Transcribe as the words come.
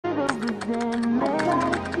Good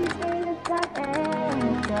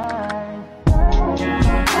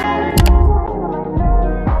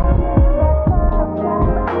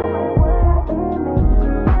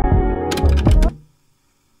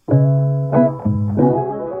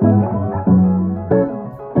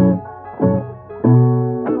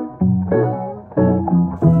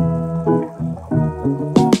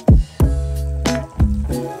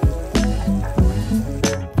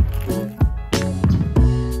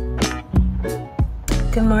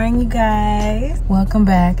morning, you guys. Welcome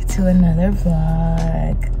back to another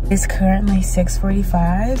vlog. It's currently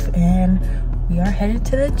 6:45 and we are headed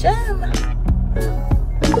to the gym.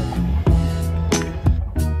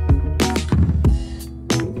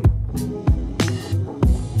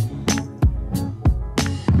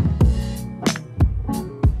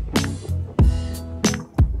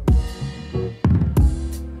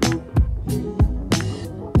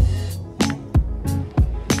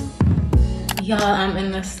 Y'all, I'm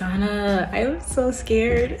in the sauna. I'm so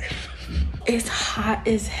scared. It's hot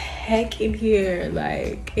as heck in here.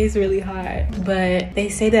 Like, it's really hot. But they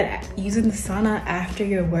say that using the sauna after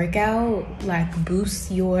your workout like boosts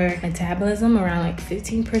your metabolism around like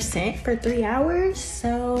 15% for 3 hours.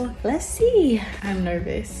 So let's see. I'm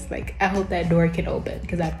nervous. Like, I hope that door can open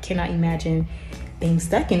because I cannot imagine being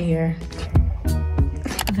stuck in here.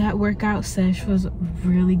 That workout sesh was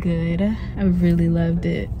really good. I really loved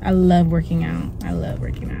it. I love working out. I love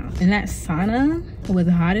working out. And that sauna was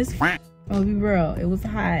hot as f. I'll be real. It was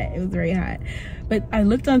hot. It was very hot. But I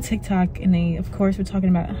looked on TikTok and they, of course, were talking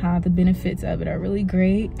about how the benefits of it are really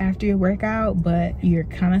great after your workout, but you're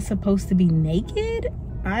kind of supposed to be naked.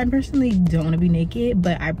 I personally don't want to be naked,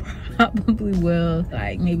 but I probably will,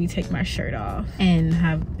 like, maybe take my shirt off and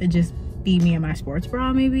have it just be me and my sports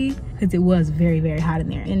bra, maybe, because it was very, very hot in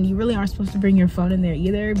there. And you really aren't supposed to bring your phone in there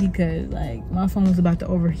either, because like my phone was about to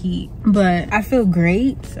overheat. But I feel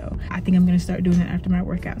great, so I think I'm gonna start doing it after my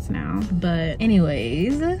workouts now. But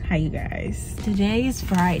anyways, hi you guys. Today is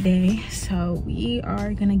Friday, so we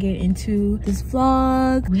are gonna get into this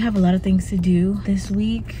vlog. We have a lot of things to do this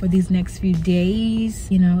week for these next few days.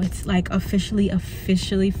 You know, it's like officially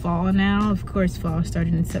fall now. Of course, fall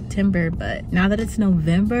started in September, but now that it's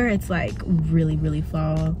November, it's like really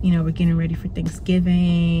fall. You know, we're getting ready for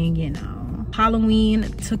Thanksgiving, you know. Halloween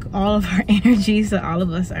took all of our energy, so all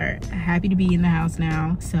of us are happy to be in the house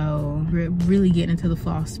now. So we're really getting into the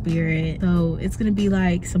fall spirit. So it's gonna be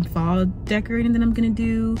like some fall decorating that I'm gonna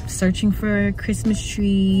do, searching for Christmas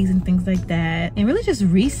trees and things like that, and really just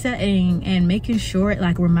resetting and making sure,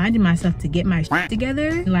 like reminding myself to get my shit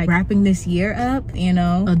together, like wrapping this year up, you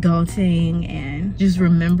know, adulting and just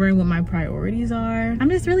remembering what my priorities are. I'm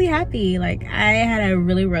just really happy. Like, I had a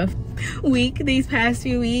really rough week these past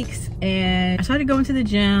few weeks, and I started going to the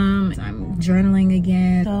gym. I'm journaling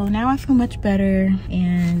again, so now I feel much better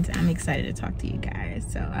and I'm excited to talk to you guys.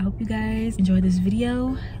 So I hope you guys enjoy this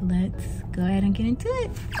video. Let's go ahead and get into it.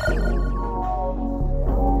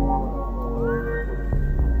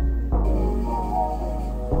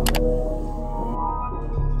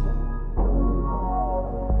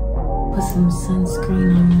 Put some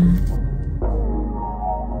sunscreen on.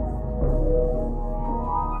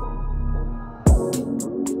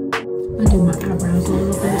 I do my eyebrows a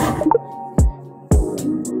little bit.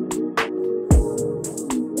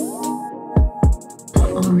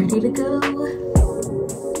 All ready to go.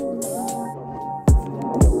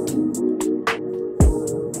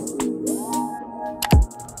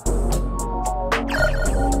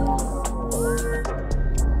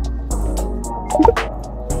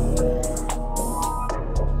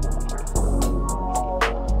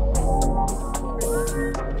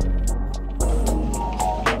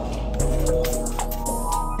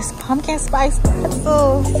 Pumpkin spice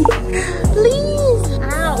pretzels. Please.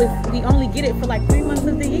 Ow, we only get it for like 3 months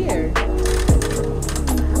of the year. Apple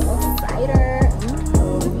cider.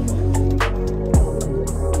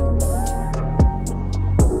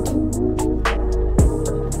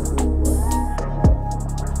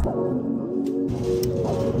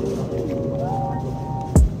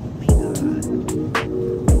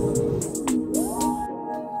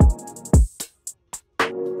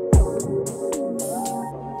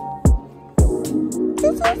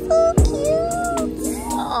 This is so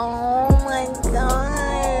cute. Oh my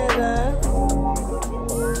god.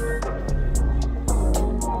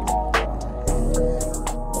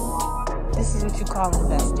 This is what you call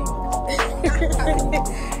investing.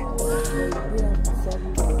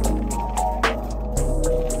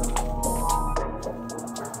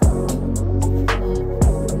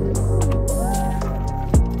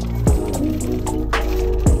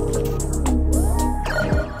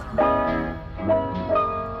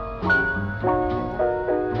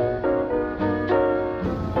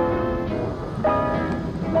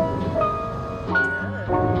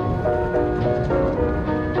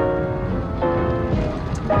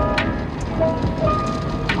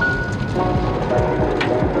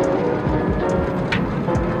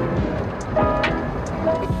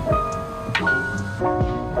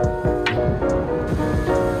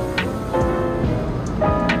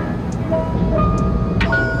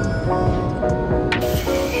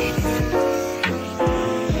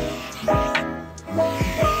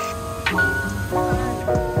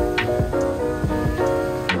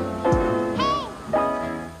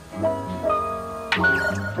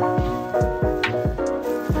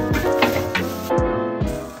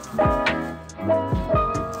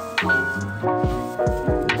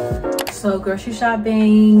 So grocery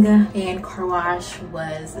shopping and car wash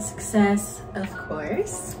was a success, of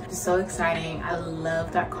course. So exciting. I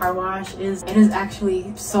love that car wash. It is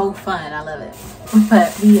actually so fun. I love it.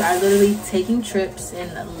 But we are literally taking trips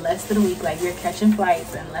in less than a week. Like, we're catching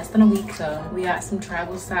flights in less than a week. So we got some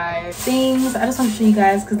travel size things. I just want to show you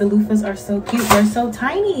guys because the loofahs are so cute. They're so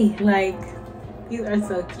tiny. Like, these are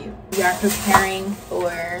so cute. We are preparing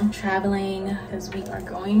for traveling because we are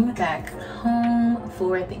going back home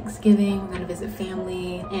for Thanksgiving. We're gonna visit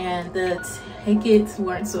family, and the tickets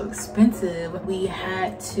weren't so expensive. We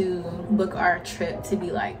had to book our trip to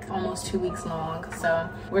be like almost 2 weeks long. So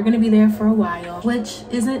we're gonna be there for a while, which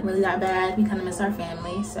isn't really that bad. We kind of miss our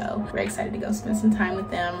family, so we're excited to go spend some time with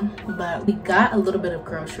them. But we got a little bit of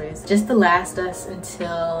groceries just to last us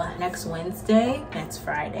until next Wednesday. It's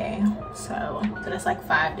Friday, so that's like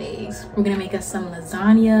 5 days. We're gonna make us some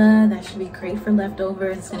lasagna. That should be great for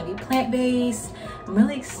leftovers. It's gonna be plant-based. I'm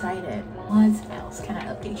really excited. What else can I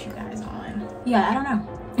update you guys on? Yeah, I don't know.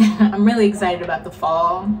 I'm really excited about the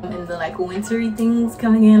fall and the like wintry things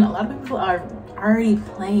coming in. A lot of people are already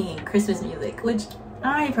playing Christmas music, which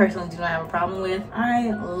I personally do not have a problem with.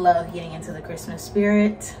 I love getting into the Christmas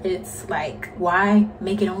spirit. It's like, why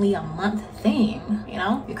make it only a month thing? You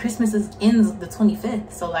know, your Christmas ends the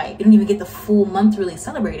 25th, so like you don't even get the full month really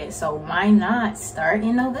celebrated. So why not start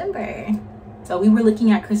in November? So we were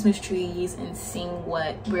looking at Christmas trees and seeing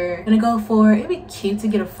what we're gonna go for. It'd be cute to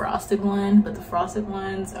get a frosted one, but the frosted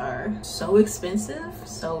ones are so expensive.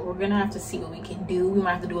 So we're gonna have to see what we can do. We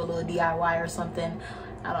might have to do a little DIY or something.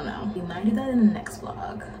 I don't know. We might do that in the next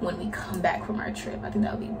vlog when we come back from our trip. I think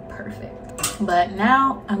that would be perfect. But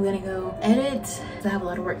now I'm gonna go edit because I have a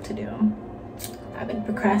lot of work to do. I've been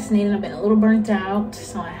procrastinating. I've been a little burnt out,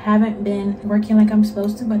 so I haven't been working like I'm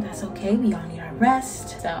supposed to, but that's okay. We all need our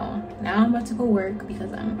rest. So now I'm about to go work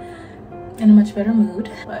because I'm in a much better mood.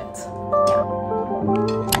 But yeah.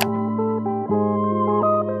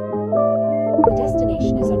 The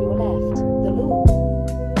destination is on your left. The law.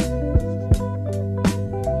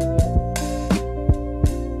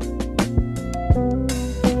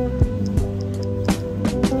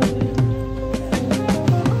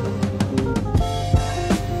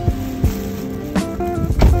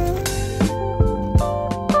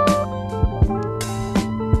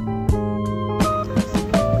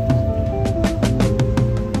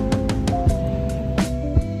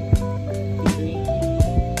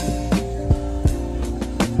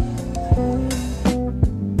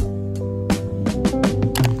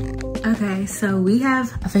 Okay, so we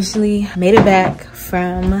have officially made it back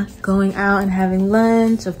from going out and having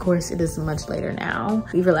lunch. Of course, it is much later now.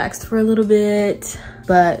 We relaxed for a little bit,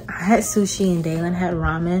 but I had sushi and Dalen had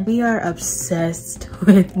ramen. We are obsessed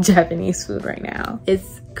with Japanese food right now.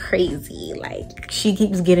 It's crazy. Like, she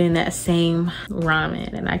keeps getting that same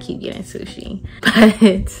ramen and I keep getting sushi.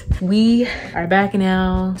 But we are back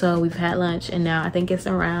now. So we've had lunch and now I think it's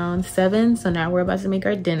around 7. So now we're about to make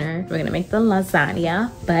our dinner. We're gonna make the lasagna,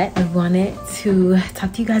 but I wanted to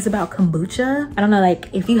talk to you guys about kombucha. I don't know, like,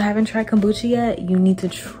 if you haven't tried kombucha yet, you need to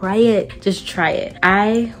try it. Just try it.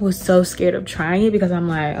 I was so scared of trying it because I'm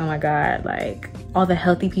like, oh my God, like, all the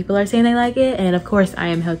healthy people are saying they like it, and of course I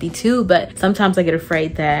am healthy too, but sometimes I get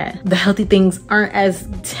afraid that the healthy things aren't as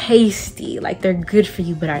tasty. Like, they're good for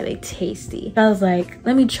you, but are they tasty? I was like,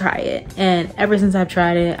 let me try it. And ever since I've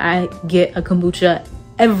tried it, I get a kombucha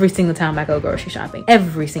every single time I go grocery shopping,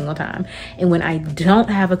 every single time. And when I don't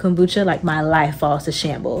have a kombucha, like, my life falls to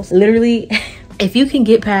shambles. Literally, if you can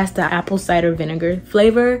get past the apple cider vinegar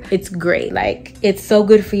flavor, it's great. Like, it's so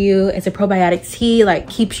good for you. It's a probiotic tea, like,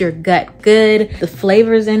 keeps your gut good. The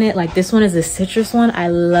flavors in it, like, this one is a citrus one. I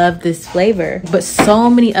love this flavor, but so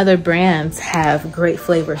many other brands have great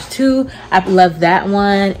flavors too. I love that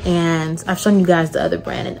one, and I've shown you guys the other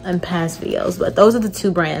brand in past videos, but those are the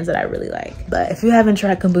 2 brands that I really like. But if you haven't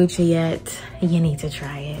tried kombucha yet, you need to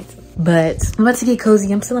try it. But I'm about to get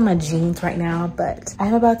cozy. I'm still in my jeans right now, but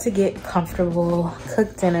I'm about to get comfortable,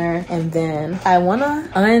 cook dinner, and then I want to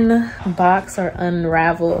unbox or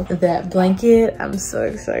unravel that blanket. I'm so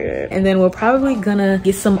excited. And then we're probably gonna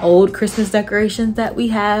get some old Christmas decorations that we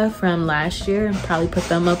have from last year and probably put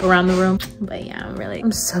them up around the room. But yeah,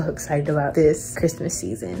 I'm so excited about this Christmas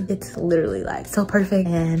season. It's literally like so perfect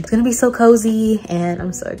and it's gonna be so cozy, and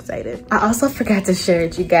I'm so excited. I also forgot to share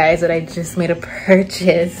with you guys that I just made a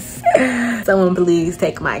purchase. Someone please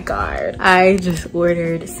take my card. I just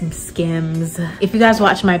ordered some Skims. If you guys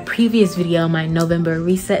watched my previous video, my November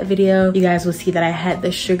reset video, you guys will see that I had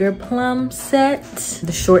the sugar plum set,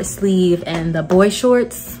 the short sleeve and the boy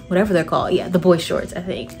shorts. whatever they're called. Yeah, the boy shorts, I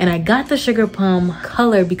think. And I got the Sugar Plum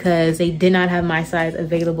color because they did not have my size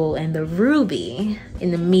available in the ruby,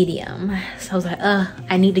 in the medium. So I was like,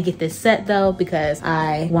 I need to get this set though, because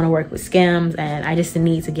I want to work with skims and I just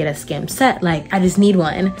need to get a skim set. Like, I just need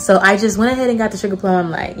one. So I just went ahead and got the Sugar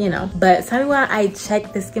Plum, like, you know. But tell me why, I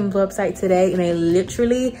checked the Skims website today and they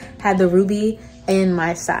literally had the ruby in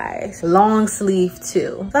my size, long sleeve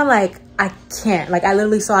too. So I'm like, I can't. Like, I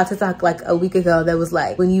literally saw a TikTok like a week ago that was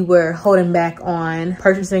like, when you were holding back on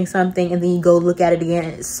purchasing something and then you go look at it again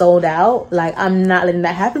and it's sold out. Like, I'm not letting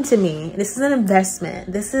that happen to me. This is an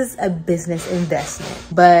investment. This is a business investment.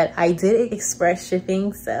 But I did express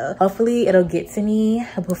shipping, so hopefully it'll get to me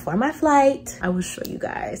before my flight. I will show you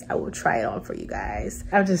guys. I will try it on for you guys.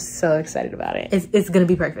 I'm just so excited about it. It's gonna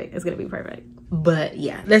be perfect. It's gonna be perfect. But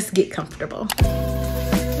yeah, let's get comfortable.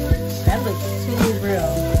 That looks too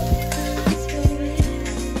real.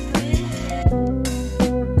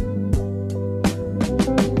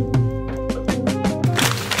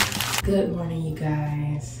 Good morning, you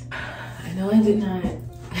guys. I know I did not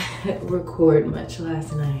record much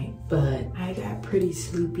last night, but I got pretty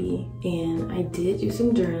sleepy and I did do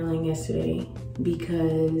some journaling yesterday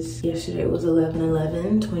because yesterday was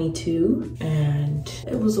 11/11/22 and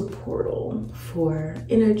it was a portal for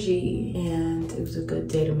energy and it was a good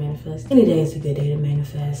day to manifest. Any day is a good day to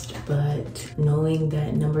manifest, but knowing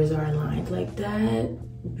that numbers are aligned like that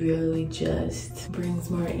really just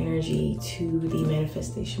brings more energy to the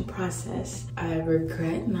manifestation process. I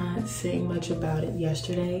regret not saying much about it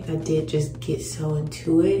yesterday. I did just get so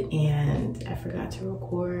into it and I forgot to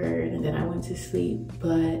record and then I went to sleep.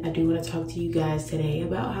 But I do want to talk to you guys today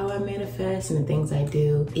about how I manifest and the things I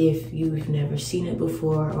do. If you've never seen it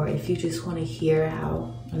before or if you just want to hear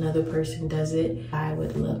how another person does it, I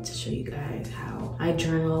would love to show you guys how I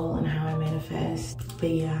journal and how I manifest.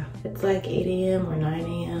 But yeah, it's like 8 a.m. or 9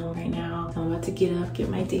 a.m. right now. So I'm about to get up, get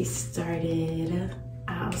my day started.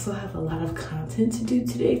 I also have a lot of content to do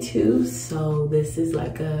today too. So this is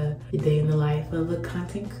like a day in the life of a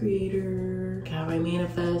content creator, how I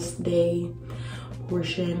manifest day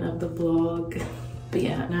portion of the vlog. But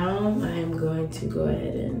yeah, now I am going to go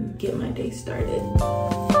ahead and get my day started.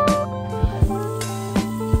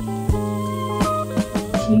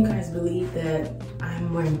 Can you guys believe that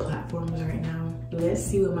I'm wearing platforms right now? Let's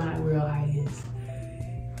see what my real height is.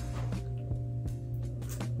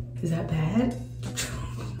 Is that bad?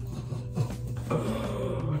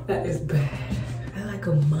 That is bad. I like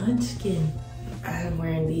a munchkin. I'm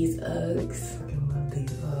wearing these Uggs. I love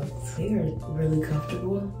these Uggs. They are really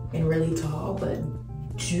comfortable and really tall, but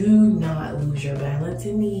do not lose your balance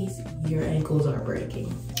in these. Your ankles are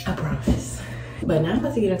breaking. I promise. But now I'm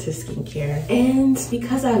about to get into skincare. And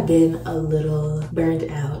because I've been a little burned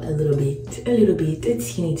out, a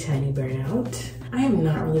teeny tiny burnout, I have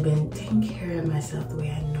not really been taking care of myself the way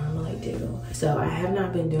I normally do. So I have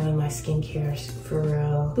not been doing my skincare for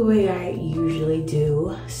real the way I usually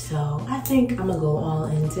do. So I think I'm gonna go all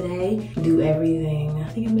in today, do everything. I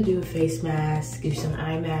think I'm gonna do a face mask, do some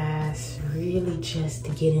eye masks, really just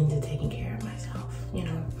to get into taking care of myself, you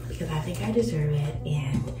know, because I think I deserve it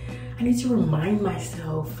and I need to remind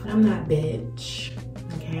myself that I'm not bitch,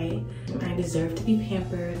 okay? I deserve to be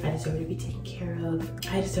pampered. I deserve to be taken care of.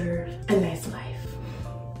 I deserve a nice life.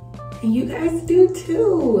 And you guys do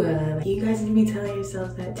too. You guys need to be telling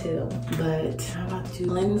yourselves that too. But I'm about to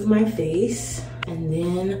cleanse my face and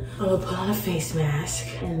then I'm gonna put on a face mask.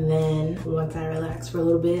 And then once I relax for a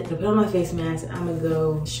little bit, I put on my face mask, I'm gonna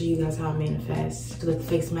go show you guys how I manifest so that the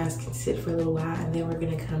face mask can sit for a little while and then we're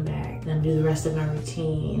gonna come back and do the rest of my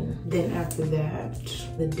routine. Then after that,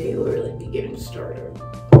 the day will really be getting started.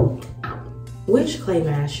 Which clay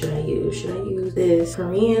mask should I use? Should I use this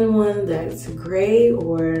Korean one that's gray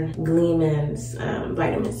or Gleeman's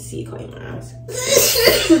vitamin C clay mask?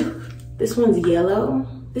 This one's yellow.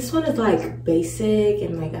 This one is like basic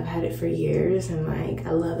and like I've had it for years and like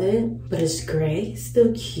I love it, but it's gray. It's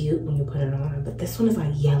still cute when you put it on, but this one is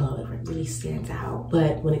like yellow. It really stands out.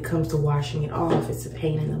 But when it comes to washing it off, it's a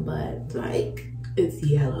pain in the butt. Like it's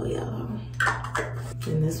yellow.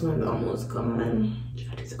 And this one's almost gone.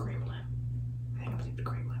 Should I do the gray one? I think I'm gonna do the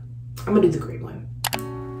gray one. I'm gonna do the gray one.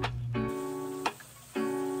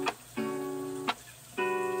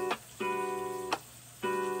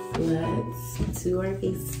 Let's do our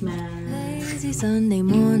face mask. Lazy Sunday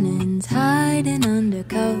mornings, hiding under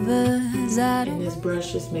covers. And this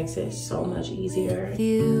brush just makes it so much easier.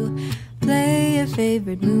 You play your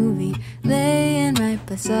favorite movie, laying right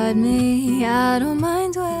beside me. I don't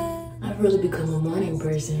mind when I've really become a morning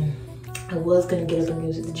person. I was gonna get up and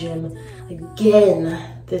go to the gym again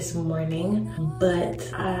this morning, but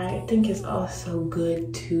I think it's also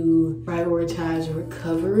good to prioritize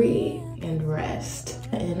recovery and rest.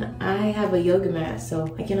 And I have a yoga mat,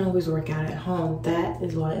 so I can always work out at home. That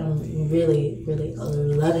is why I'm really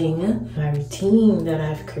loving my routine that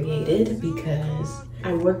I've created, because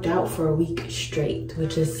I worked out for a week straight,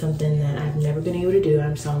 which is something that I've never been able to do.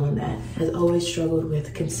 I'm someone that has always struggled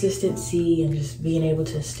with consistency and just being able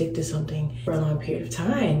to stick to something for a long period of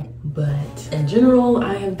time. But in general,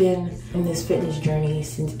 I have been in this fitness journey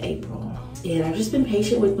since April. And I've just been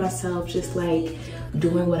patient with myself, just like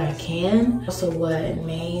doing what I can. So what,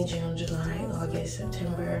 May, June, July, August,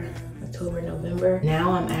 September, October, November.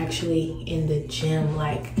 Now I'm actually in the gym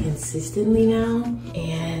like consistently now,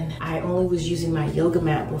 and I only was using my yoga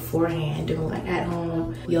mat beforehand, doing like at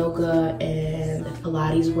home yoga and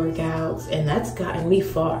Pilates workouts, and that's gotten me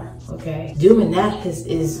far. Okay, doing that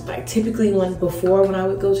is like typically when I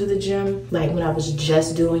would go to the gym, like when I was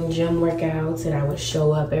just doing gym workouts and I would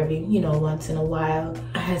show up every, once in a while,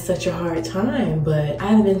 I had such a hard time. But I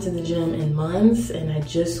haven't been to the gym in months, and I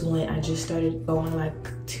just started going like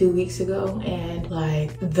 2 weeks ago, and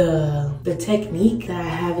like the technique that I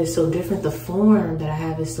have is so different, the form that I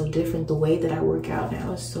have is so different, the way that I work out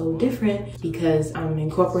now is so different, because I'm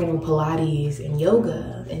incorporating Pilates and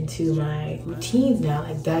yoga into my routines now.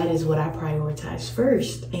 Like that is what I prioritize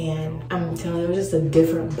first, and I'm telling you, it's just a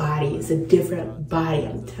different body. It's a different body.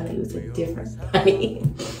 I'm telling you, it's a different body.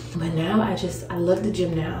 But now I love the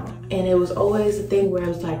gym now, and it was always a thing where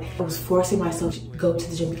I was forcing myself to go to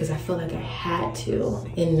the gym because I felt like I had to.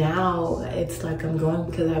 And now it's like I'm going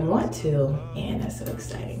because I want to, and that's so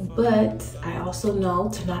exciting. But I also know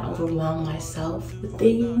to not overwhelm myself with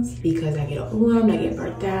things, because I get overwhelmed, I get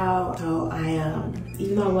burnt out. So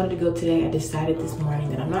even though I wanted to go today, I decided this morning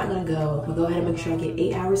that I'm not gonna go. I'll go ahead and make sure I get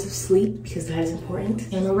 8 hours of sleep, because that is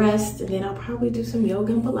important, and the rest, and then I'll probably do some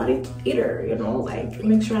yoga and Pilates later, like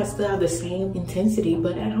make sure I still have the same intensity,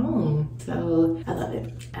 but at home. So I love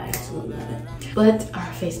it. I absolutely love it. But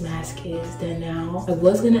our face mask is done now. I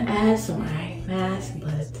was gonna add some eye mask,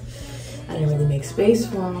 but I didn't really make space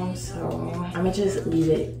for them, so I'm gonna just leave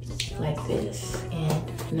it like this.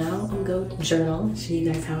 And now I'm gonna go journal, show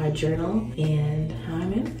you guys how I journal and how I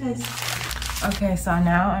manifest. Okay, so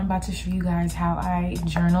now I'm about to show you guys how I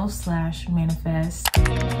journal / manifest.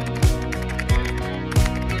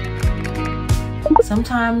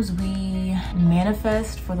 Sometimes we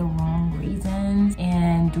manifest for the wrong reasons,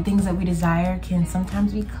 and the things that we desire can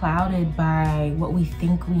sometimes be clouded by what we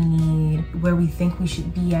think we need, where we think we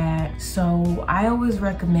should be at. So I always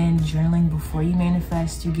recommend journaling before you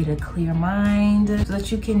manifest. You get a clear mind so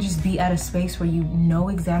that you can just be at a space where you know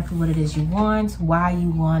exactly what it is you want, why you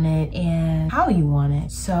want it, and how you want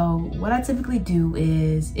it. So what I typically do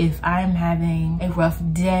is, if I'm having a rough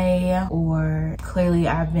day, or clearly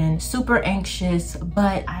I've been super anxious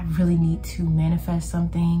but I really need to manifest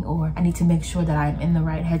something, or I need to make sure that I'm in the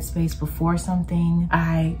right headspace before something,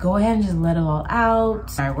 I go ahead and just let it all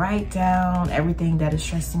out. I write down everything that is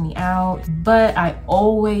stressing me out, but I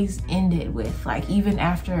always end it with, like, even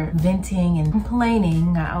after venting and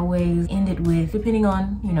complaining, I always end it with, depending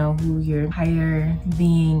on, who your higher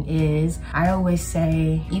being is, I always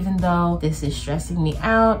say, even though this is stressing me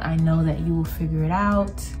out, I know that you will figure it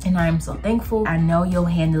out, and I'm so thankful. I know you'll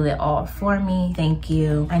handle it all for me. Thank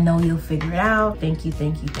you. I know you'll figure it out. Thank you,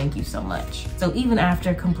 thank you, thank you so much. So even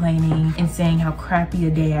after complaining and saying how crappy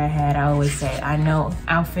a day I had, I always say, I know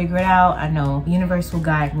I'll figure it out. I know the universe will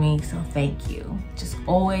guide me, so thank you. Just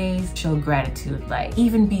always show gratitude. Like,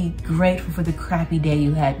 even be grateful for the crappy day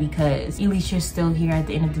you had, because at least you're still here at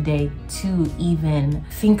the end of the day to even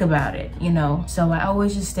think about it, So I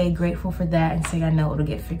always just stay grateful for that and say, I know it'll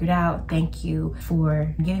get figured out. Thank you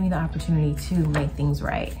for giving me the opportunity to make things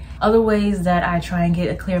right. Other ways that I try and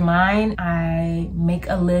get a clear mind, I make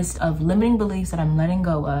a list of limiting beliefs that I'm letting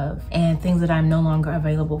go of and things that I'm no longer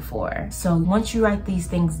available for. So once you write these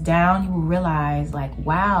things down, you will realize, like,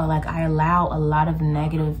 wow, like, I allow a lot of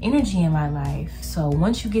negative energy in my life. So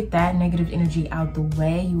once you get that negative energy out the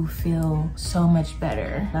way, you will feel so much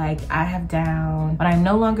better. Like, I have down what I'm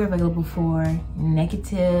no longer available for: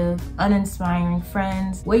 negative, uninspiring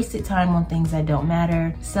friends, wasted time on things that don't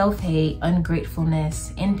matter, self-hate,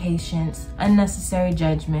 ungratefulness, impatience, unnecessary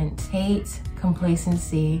judgment, hate,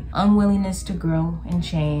 complacency, unwillingness to grow and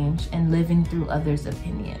change, and living through others'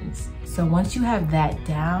 opinions. So once you have that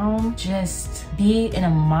down, just be in a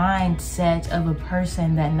mindset of a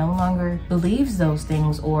person that no longer believes those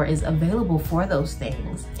things or is available for those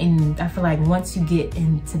things. And I feel like once you get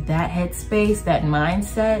into that headspace, that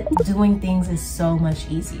mindset, doing things is so much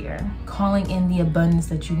easier. Calling in the abundance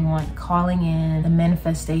that you want, calling in the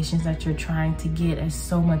manifestations that you're trying to get is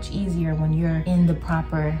so much easier when you're in the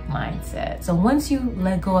proper mindset. So once you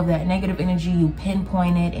let go of that negative energy, you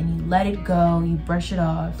pinpoint it and you let it go, you brush it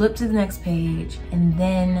off, flip to the next page. And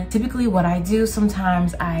then typically what I do,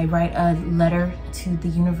 sometimes I write a letter to the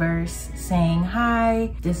universe saying,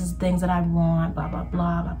 hi, this is things that I want, blah, blah,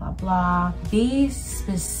 blah, blah, blah, blah. Be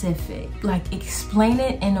specific, like explain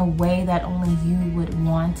it in a way that only you would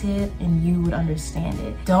want it and you would understand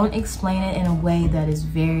it. Don't explain it in a way that is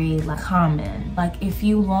very like common. Like if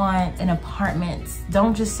you want an apartment,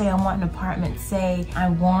 don't just say I want an apartment, say I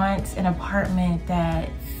want an apartment that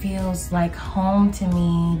feels like home to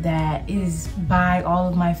me, that is by all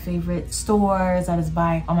of my favorite stores, that is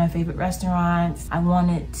by all my favorite restaurants. I want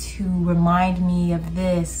it to remind me of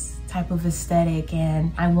this type of aesthetic,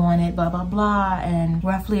 and I want it blah blah blah and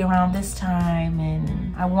roughly around this time,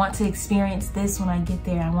 and I want to experience this when I get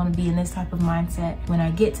there. I want to be in this type of mindset when I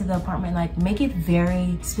get to the apartment. Like make it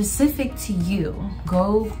very specific to you.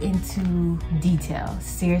 Go into detail.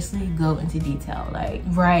 Seriously, go into detail. Like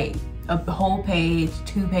write a whole page,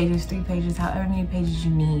 2 pages, 3 pages, however many pages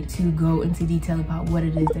you need to go into detail about what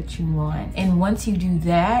it is that you want. And once you do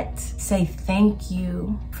that, say thank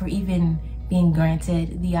you for even being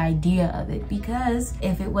granted the idea of it, because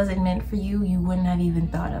if it wasn't meant for you, you wouldn't have even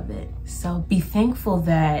thought of it. So be thankful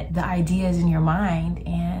that the idea is in your mind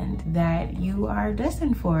and that you are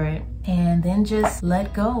destined for it. And then just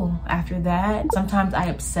let go. After that, sometimes I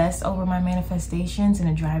obsess over my manifestations and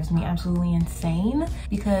it drives me absolutely insane,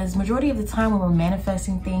 because majority of the time when we're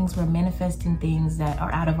manifesting things that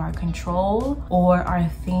are out of our control or are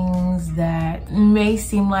things that may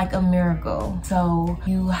seem like a miracle. So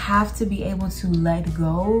you have to be able to let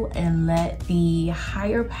go and let the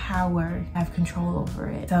higher power have control over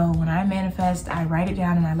it. So when I manifest, I write it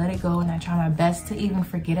down and I let it go, and I try my best to even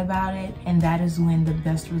forget about it. And that is when the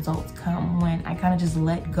best results come, when I kind of just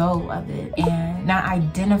let go of it and not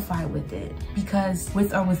identify with it. Because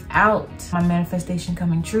with or without my manifestation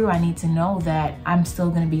coming true, I need to know that I'm still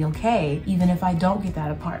gonna be okay. Even if I don't get that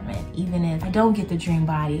apartment, even if I don't get the dream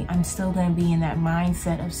body, I'm still gonna be in that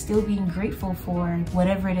mindset of still being grateful for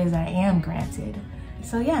whatever it is I am granted.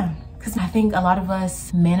 So yeah. Because I think a lot of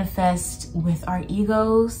us manifest with our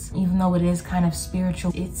egos. Even though it is kind of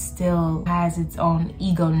spiritual, it still has its own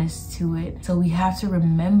ego-ness to it. So we have to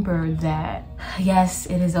remember that, yes,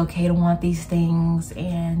 it is okay to want these things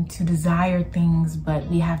and to desire things, but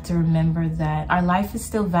we have to remember that our life is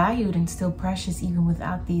still valued and still precious even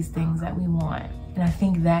without these things that we want. And I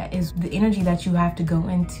think that is the energy that you have to go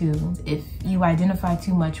into. If you identify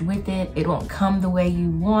too much with it, it won't come the way you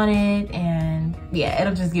want it, and yeah,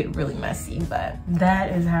 it'll just get really messy. But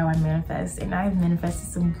that is how I manifest, and I've manifested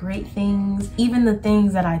some great things. Even the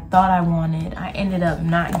things that I thought I wanted, I ended up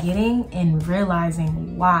not getting, and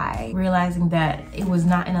realizing why. Realizing that it was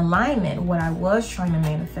not in alignment with what I was trying to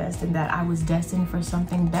manifest, and that I was destined for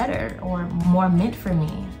something better or more meant for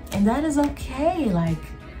me. And that is okay. Like,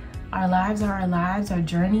 our lives are our lives, our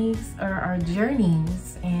journeys are our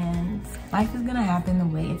journeys, and life is gonna happen the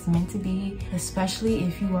way it's meant to be, especially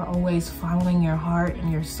if you are always following your heart and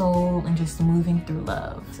your soul and just moving through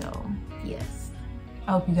love. So yes,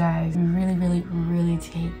 I hope you guys really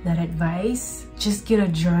take that advice. Just get a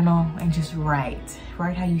journal and just write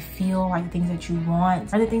how you feel, write the things that you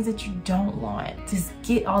want, write the things that you don't want. Just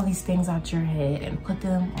get all these things out your head and put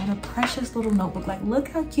them on a precious little notebook. Like, look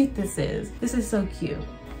how cute this is. This is so cute.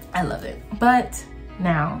 I love it. But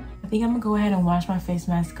now I think I'm gonna go ahead and wash my face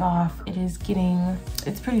mask off. It's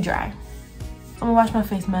pretty dry. I'm gonna wash my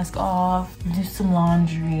face mask off, do some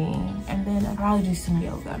laundry, and then I'll probably do some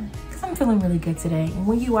yoga, because I'm feeling really good today. And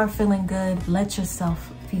when you are feeling good, let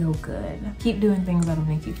yourself feel good. Keep doing things that'll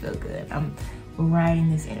make you feel good. I'm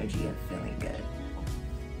riding this energy of feeling good.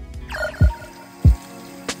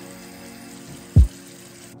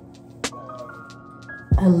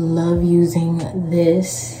 I love using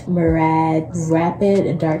this Murad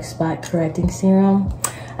Rapid Dark Spot Correcting Serum.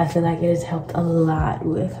 I feel like it has helped a lot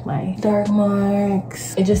with my dark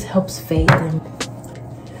marks. It just helps fade them.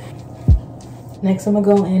 Next, I'm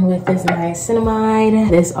gonna go in with this niacinamide.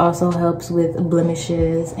 This also helps with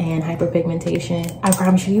blemishes and hyperpigmentation. I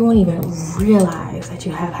promise you, you won't even realize that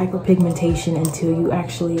you have hyperpigmentation until you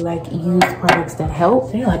actually like use products that help.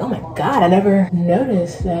 So you're like, oh my God, I never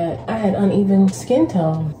noticed that I had uneven skin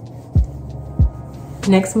tone.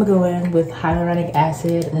 Next, I'm gonna go in with hyaluronic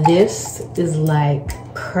acid. This is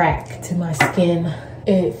like crack to my skin.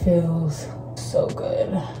 It feels so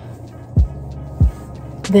good.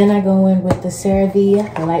 Then I go in with the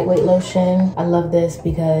CeraVe lightweight lotion. I love this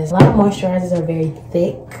because a lot of moisturizers are very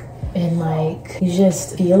thick and like you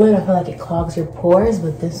just feel it. I feel like it clogs your pores,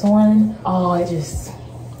 but this one, oh, it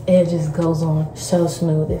just goes on so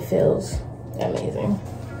smooth. It feels amazing.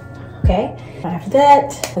 Okay, after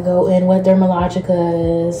that, I go in with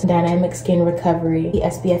Dermalogica's Dynamic Skin Recovery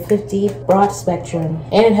SPF 50 Broad Spectrum,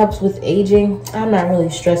 and it helps with aging. I'm not really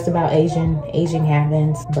stressed about aging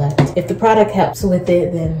happens, but if the product helps with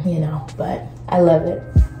it, then you know, but I love it.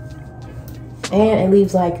 And it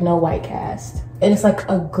leaves like no white cast. And it's like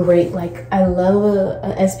a great, like, I love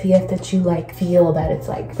a SPF that you like feel that it's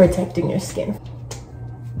like protecting your skin.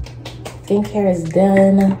 Skincare is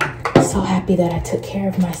done. So happy that I took care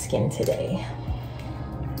of my skin today.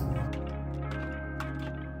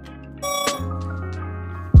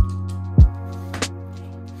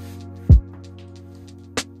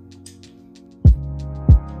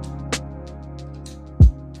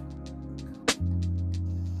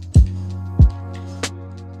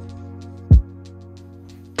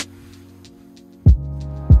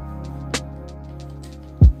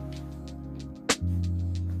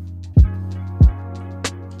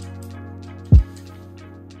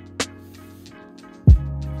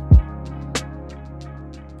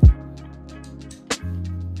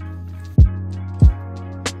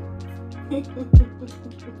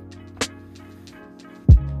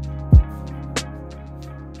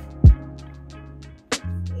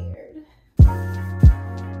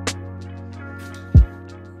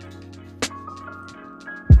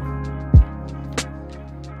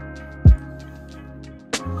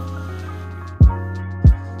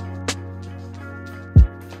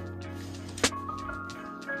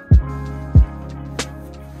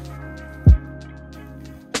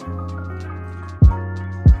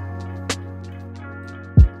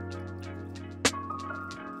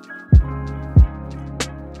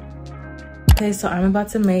 Okay, so I'm about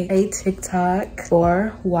to make a TikTok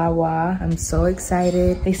for Wawa. I'm so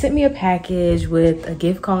excited. They sent me a package with a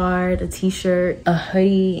gift card, a t-shirt, a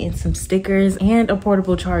hoodie, and some stickers, and a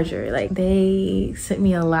portable charger. Like, they sent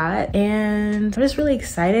me a lot, and I'm just really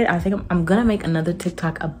excited. I think I'm gonna make another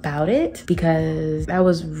TikTok about it because that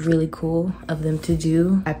was really cool of them to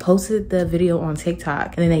do. I posted the video on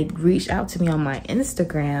TikTok, and then they reached out to me on my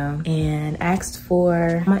Instagram and asked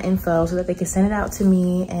for my info so that they could send it out to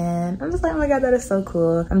me, and I'm just like, oh my God, that is so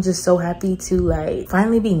cool. I'm just so happy to like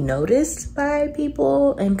finally be noticed by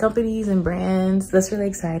people and companies and brands. That's really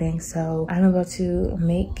exciting. So I'm about to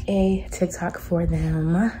make a TikTok for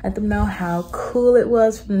them, let them know how cool it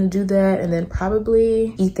was for them to do that, and then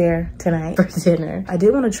probably eat there tonight for dinner. I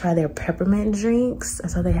did want to try their peppermint drinks. I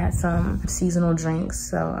saw they had some seasonal drinks,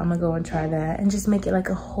 so I'm gonna go and try that and just make it like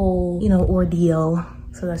a whole, you know, ordeal.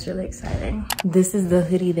 So that's really exciting. This is the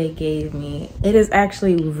hoodie they gave me. It is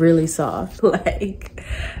actually really soft. Like,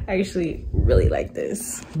 I actually really like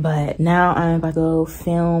this. But now I'm about to go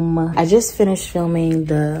film. I just finished filming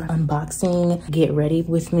the unboxing get ready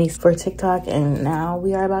with me for TikTok, and now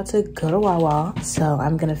we are about to go to Wawa. So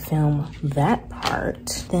I'm gonna film that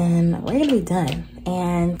part. Then we're gonna be done.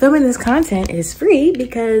 And filming this content is free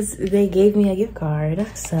because they gave me a gift card.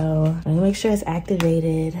 So let me make sure it's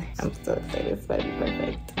activated. I'm so excited. It's gonna be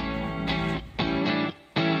perfect.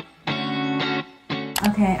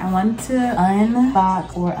 Okay, I wanted to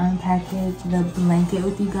unbox or unpackage the blanket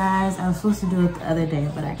with you guys. I was supposed to do it the other day,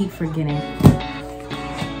 but I keep forgetting.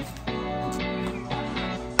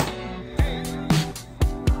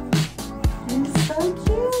 It's so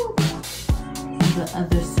cute. On the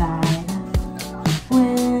other side.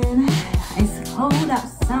 When it's cold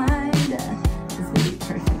outside, it's gonna be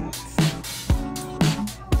perfect.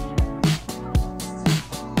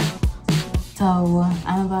 So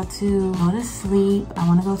I'm about to go to sleep. I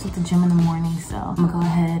want to go to the gym in the morning, so I'm gonna go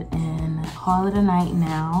ahead and call it a night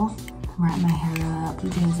now. Wrap my hair up,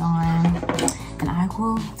 PJs on, and I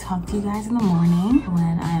will talk to you guys in the morning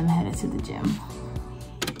when I am headed to the gym.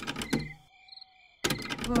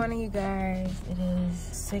 Good morning, you guys. It is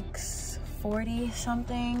 6:40 8:40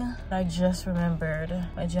 something. I just remembered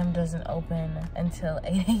my gym doesn't open until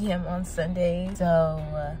 8 a.m. on Sunday, so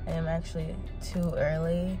I am actually too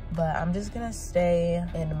early, but I'm just gonna stay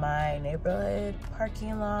in my neighborhood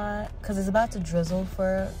parking lot because it's about to drizzle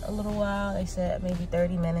for a little while. They said maybe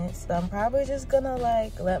 30 minutes, so I'm probably just gonna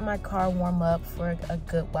like let my car warm up for a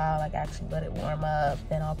good while, like actually let it warm up,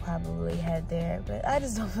 then I'll probably head there. But I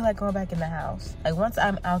just don't feel like going back in the house. Like once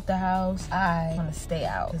I'm out the house, I want to stay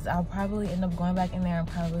out because I'll probably end up going back in there and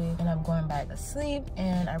probably end up going back to sleep.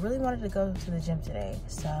 And I really wanted to go to the gym today,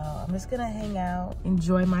 so I'm just gonna hang out,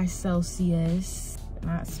 enjoy my Celsius.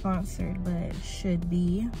 Not sponsored, but it should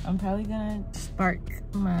be. I'm probably gonna spark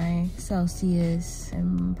my Celsius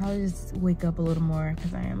and probably just wake up a little more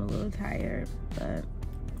because I am a little tired, but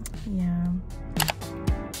yeah.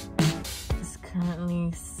 It's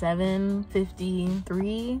currently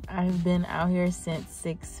 7:53. I've been out here since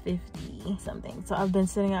 6:50 something. So I've been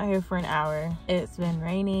sitting out here for an hour. It's been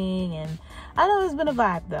raining and I know it's been a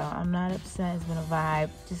vibe though. I'm not upset, it's been a vibe.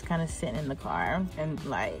 Just kind of sitting in the car and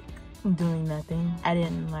like doing nothing. I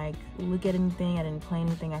didn't like look at anything, I didn't play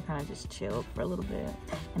anything, I kind of just chilled for a little bit.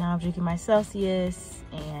 And now I'm drinking my Celsius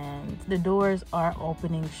and the doors are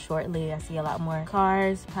opening shortly. I see a lot more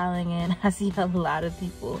cars piling in. I see a lot of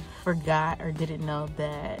people forgot or didn't know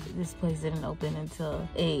that this place didn't open until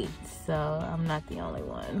 8, so I'm not the only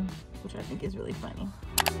one, which I think is really funny.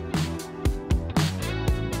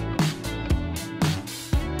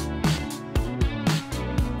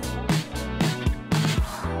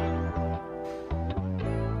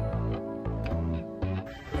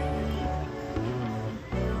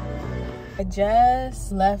 I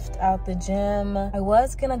just left out the gym. I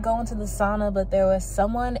was gonna go into the sauna, but there was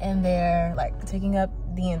someone in there like taking up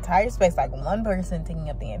the entire space, like one person taking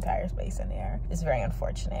up the entire space in there. It's very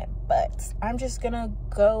unfortunate, but I'm just gonna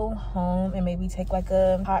go home and maybe take like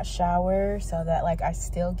a hot shower so that like I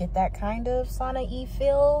still get that kind of sauna-y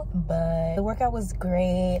feel. But the workout was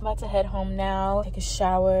great. I'm about to head home now, take a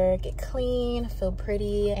shower, get clean, feel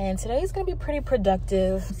pretty, and today's gonna be pretty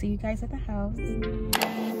productive. See you guys at the house.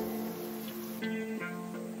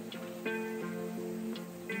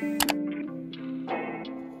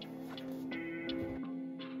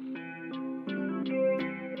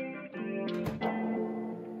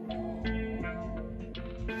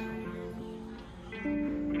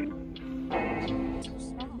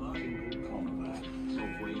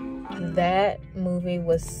 That movie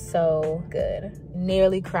was so good.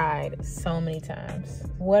 Nearly cried so many times.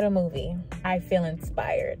 What a movie. I feel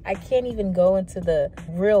inspired. I can't even go into the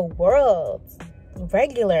real world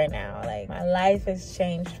regular now. Like my life has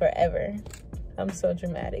changed forever. I'm so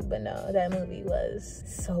dramatic, but no, that movie was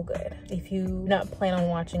so good. If you not plan on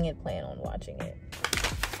watching it, plan on watching it.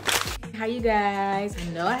 Hi you guys. I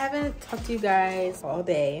know I haven't talked to you guys all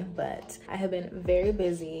day, but I have been very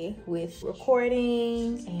busy with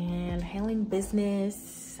recording and handling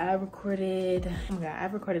business. I've recorded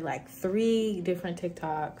like 3 different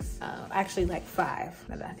TikToks. Actually like 5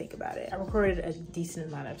 now that I think about it. I recorded a decent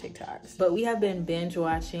amount of TikToks, but we have been binge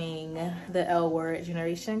watching the L Word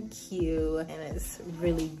Generation Q, and it's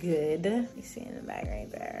really good. You see in the back right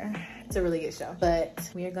there. It's a really good show. But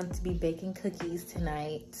we are going to be baking cookies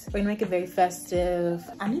tonight. We're gonna make it very festive.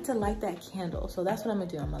 I need to light that candle, so that's what I'm gonna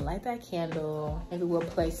do. I'm gonna light that candle. Maybe we'll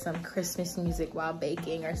play some Christmas music while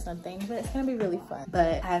baking or something, but it's gonna be really fun.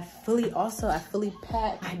 But I fully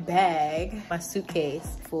packed my bag, my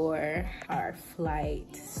suitcase for our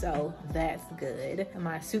flight, so that's good. And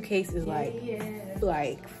my suitcase is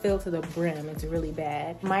like filled to the brim. It's really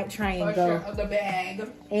bad. Might try and go the bag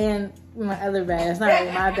and my other bag. It's not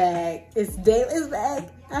really my bag, it's Dayla's bag.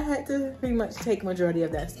 I had to pretty much take majority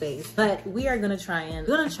of that space, but we are gonna try.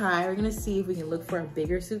 We're gonna see if we can look for a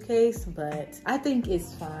bigger suitcase, but I think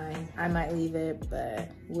it's fine. I might leave it, but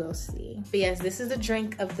we'll see. But yes, this is the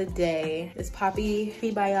drink of the day. This Poppy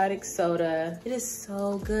prebiotic soda. It is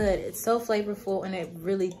so good. It's so flavorful and it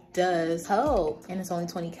really does help. And it's only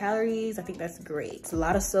 20 calories. I think that's great. A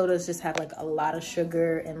lot of sodas just have like a lot of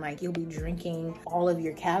sugar and like you'll be drinking all of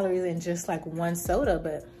your calories in just like one soda,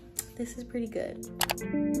 but this is pretty good.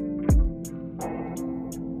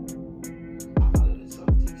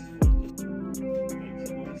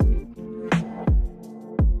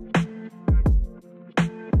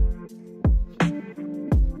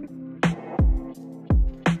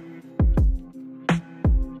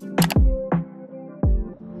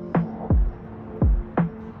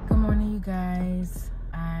 Good morning, you guys.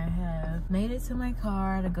 I have made it to my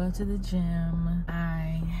car to go to the gym.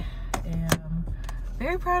 I am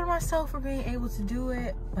very proud of myself for being able to do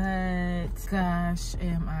it, but gosh,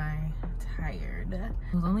 am I tired.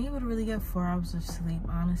 I was only able to really get 4 hours of sleep,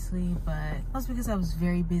 honestly, but that's because I was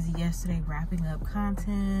very busy yesterday wrapping up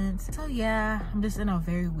content. So yeah, I'm just in a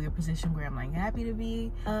very weird position where I'm like happy to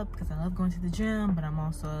be up because I love going to the gym, but I'm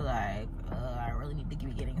also like, I really need to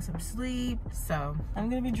be getting some sleep. So I'm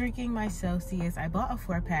gonna be drinking my Celsius. I bought a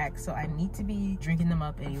 4-pack, so I need to be drinking them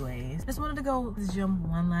up anyways. Just wanted to go to the gym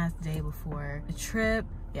one last day before the trip.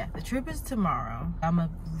 Yeah, the trip is tomorrow. I'm gonna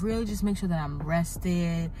really just make sure that I'm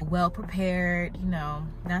rested, well prepared, you know,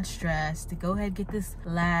 not stressed, to go ahead and get this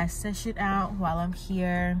last session out while I'm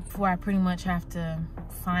here before I pretty much have to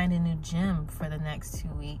find a new gym for the next 2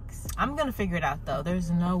 weeks. I'm gonna figure it out though.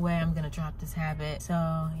 There's no way I'm gonna drop this habit. So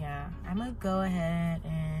yeah, I'm gonna go ahead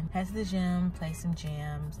and head to the gym, play some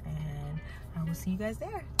jams, and I will see you guys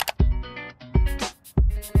there.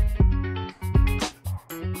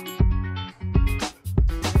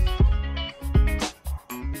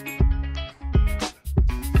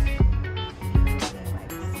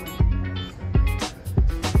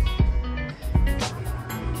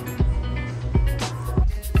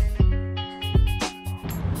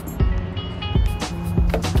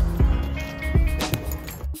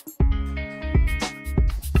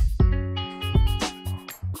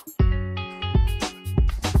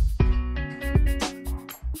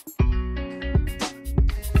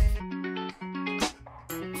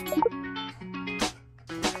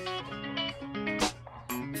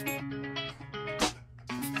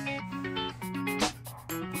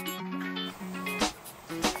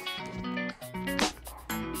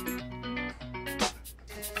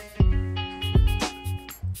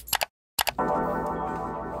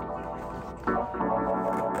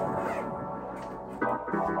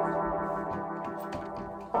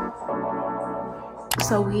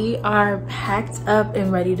 So we are packed up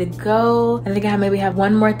and ready to go. I think I maybe have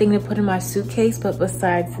one more thing to put in my suitcase, but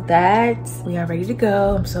besides that, we are ready to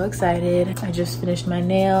go. I'm so excited. I just finished my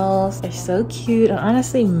nails. They're so cute. I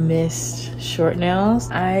honestly missed short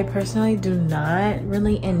nails. I personally do not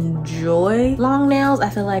really enjoy long nails. I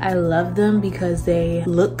feel like I love them because they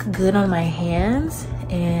look good on my hands.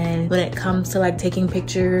 And when it comes to like taking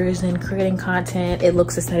pictures and creating content, it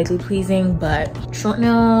looks aesthetically pleasing, but short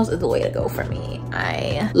nails is the way to go for me.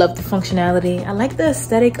 I love the functionality. I like the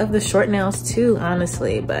aesthetic of the short nails too,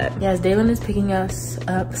 honestly. But yes, Dalen is picking us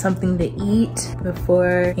up something to eat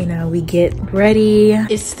before, you know, we get ready.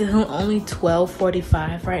 It's still only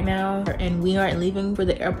 12:45 right now, and we aren't leaving for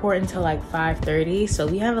the airport until like 5:30, so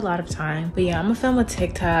we have a lot of time. But yeah, I'm gonna film a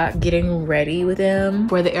TikTok getting ready with them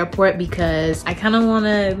for the airport because I kind of want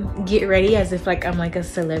to get ready as if like I'm like a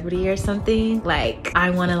celebrity or something. Like I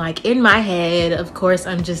want to, like, in my head, of course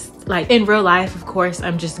I'm just like, in real life, of course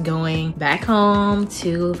I'm just going back home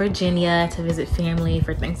to Virginia to visit family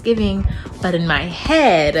for Thanksgiving, but in my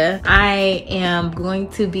head I am going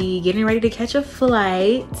to be getting ready to catch a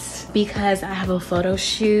flight because I have a photo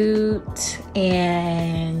shoot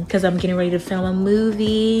and because I'm getting ready to film a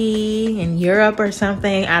movie in Europe or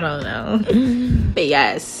something. I don't know. But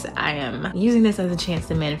yes, I am using this as a chance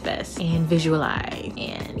to manifest and visualize,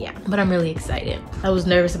 and yeah, but I'm really excited. I was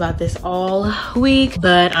nervous about this all week,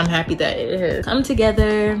 but I'm happy that it has come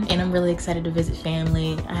together, and I'm really excited to visit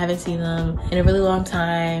family. I haven't seen them in a really long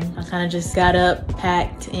time. I kind of just got up,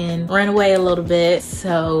 packed, and ran away a little bit,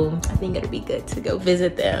 so I think it'll be good to go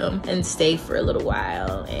visit them and stay for a little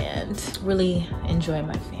while and really enjoy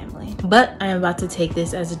my family. But I am about to take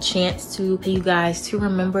this as a chance to you guys to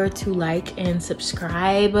remember to like and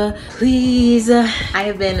subscribe, please. I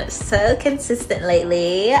have been so consistent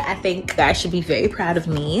lately. I think you guys should be very proud of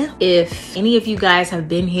me. If any of you guys have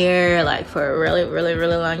been here like for a really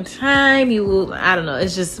long time, you will, I don't know,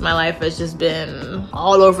 it's just, my life has just been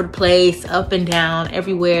all over the place, up and down,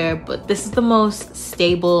 everywhere, but this is the most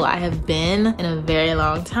stable I have been in a very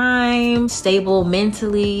long time. Stable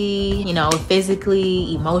mentally, you know,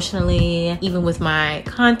 physically, emotionally, even with my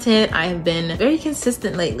content. I have been very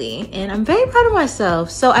consistent lately, and I'm very proud of myself.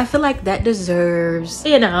 So I feel like that deserves,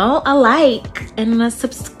 you know, a like and a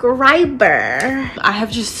subscriber. I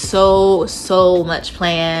have just so much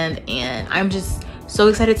planned, and I'm just so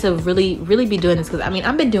excited to really be doing this because I mean,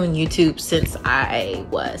 I've been doing YouTube since I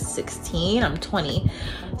was 16. I'm 20,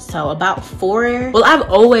 so about 4. Well, I've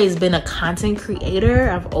always been a content creator.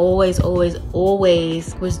 I've always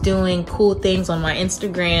was doing cool things on my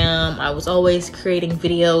Instagram. I was always creating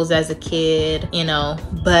videos as a kid, you know,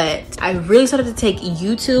 but I really started to take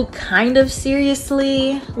YouTube kind of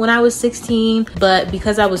seriously when I was 16. But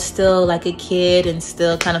because I was still like a kid and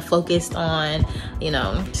still kind of focused on you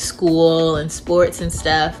know, school and sports and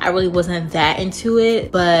stuff, I really wasn't that into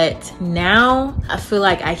it. But now I feel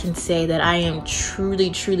like I can say that I am truly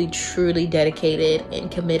dedicated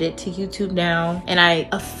and committed to YouTube now. And I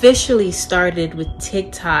officially started with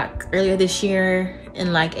TikTok earlier this year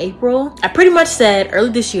in like April. I pretty much said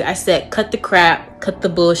early this year, I said, cut the crap, cut the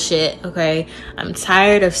bullshit, okay? I'm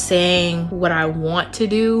tired of saying what I want to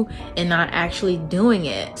do and not actually doing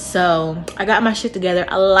it. So I got my shit together.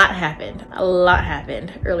 A lot happened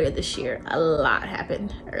earlier this year.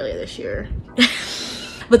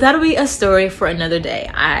 But that'll be a story for another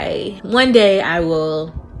day. One day I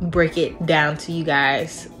will break it down to you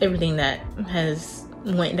guys, everything that has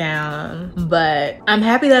went down. But I'm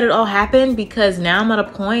happy that it all happened, because now I'm at a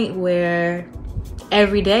point where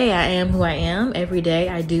every day I am who I am. Every day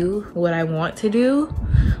I do what I want to do,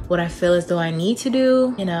 what I feel as though I need to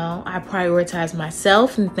do. You know, I prioritize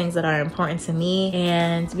myself and things that are important to me.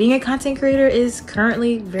 And being a content creator is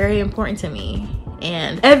currently very important to me.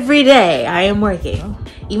 And every day I am working.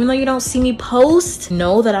 Even though you don't see me post,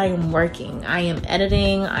 know that I am working. I am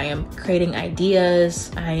editing, I am creating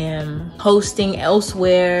ideas, I am posting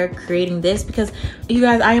elsewhere, creating this, because you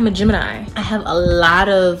guys, I am a Gemini. I have a lot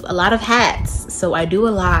of hats, so I do a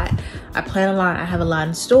lot. I plan a lot, I have a lot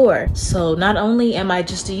in store. So not only am I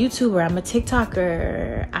just a YouTuber, I'm a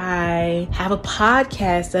TikToker. I have a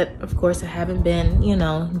podcast that, of course, I haven't been, you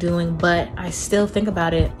know, doing, but I still think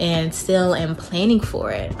about it and still am planning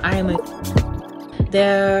for it.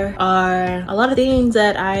 There are a lot of things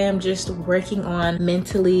that I am just working on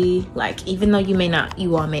mentally. Like, even though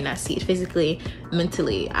you all may not see it physically,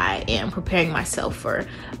 mentally, I am preparing myself for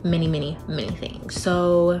many things.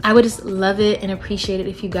 So I would just love it and appreciate it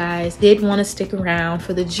if you guys did want to stick around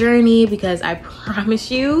for the journey, because I promise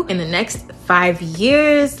you, in the next 5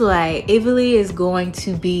 years, like, Avaly is going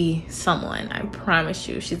to be someone. I promise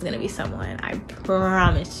you, she's gonna be someone. I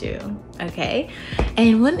promise you. Okay?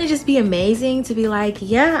 And wouldn't it just be amazing to be like,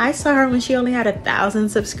 yeah, I saw her when she only had 1,000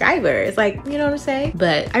 subscribers. Like, you know what I'm saying?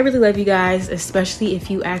 But I really love you guys, especially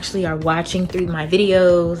if you actually are watching through my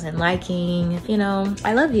videos and liking. You know,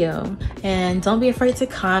 I love you. And don't be afraid to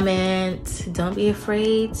comment. Don't be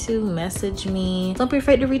afraid to message me. Don't be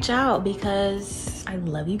afraid to reach out, because I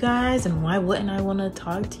love you guys, and why wouldn't I want to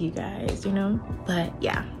talk to you guys, you know? But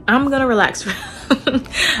yeah, I'm gonna relax.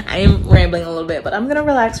 I am rambling a little bit, but I'm gonna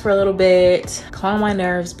relax for a little bit, calm my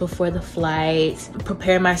nerves before the flight,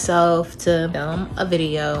 prepare myself to film a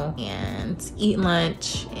video and eat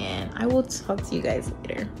lunch, and I will talk to you guys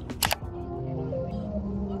later.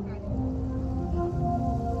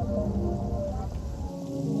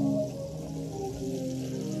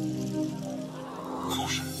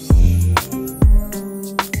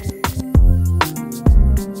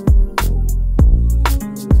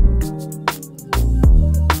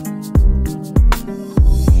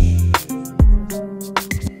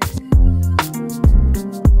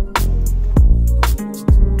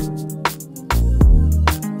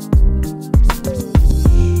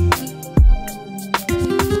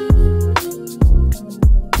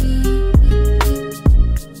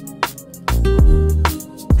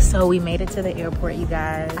 So we made it to the airport, you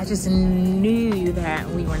guys. I just knew that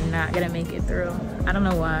we were not gonna make it through. I don't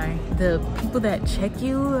know why. The people that check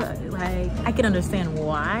you, like, I can understand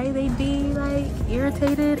why they'd be like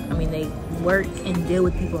irritated. I mean, they work and deal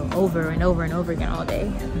with people over and over and over again all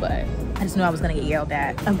day, but I just knew I was gonna get yelled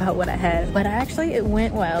at about what I had. But actually it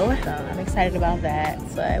went well, so I'm excited about that.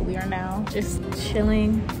 But we are now just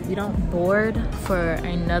chilling. We don't board for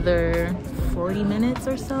another 40 minutes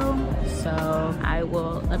or so, so I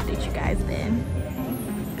will update you guys then.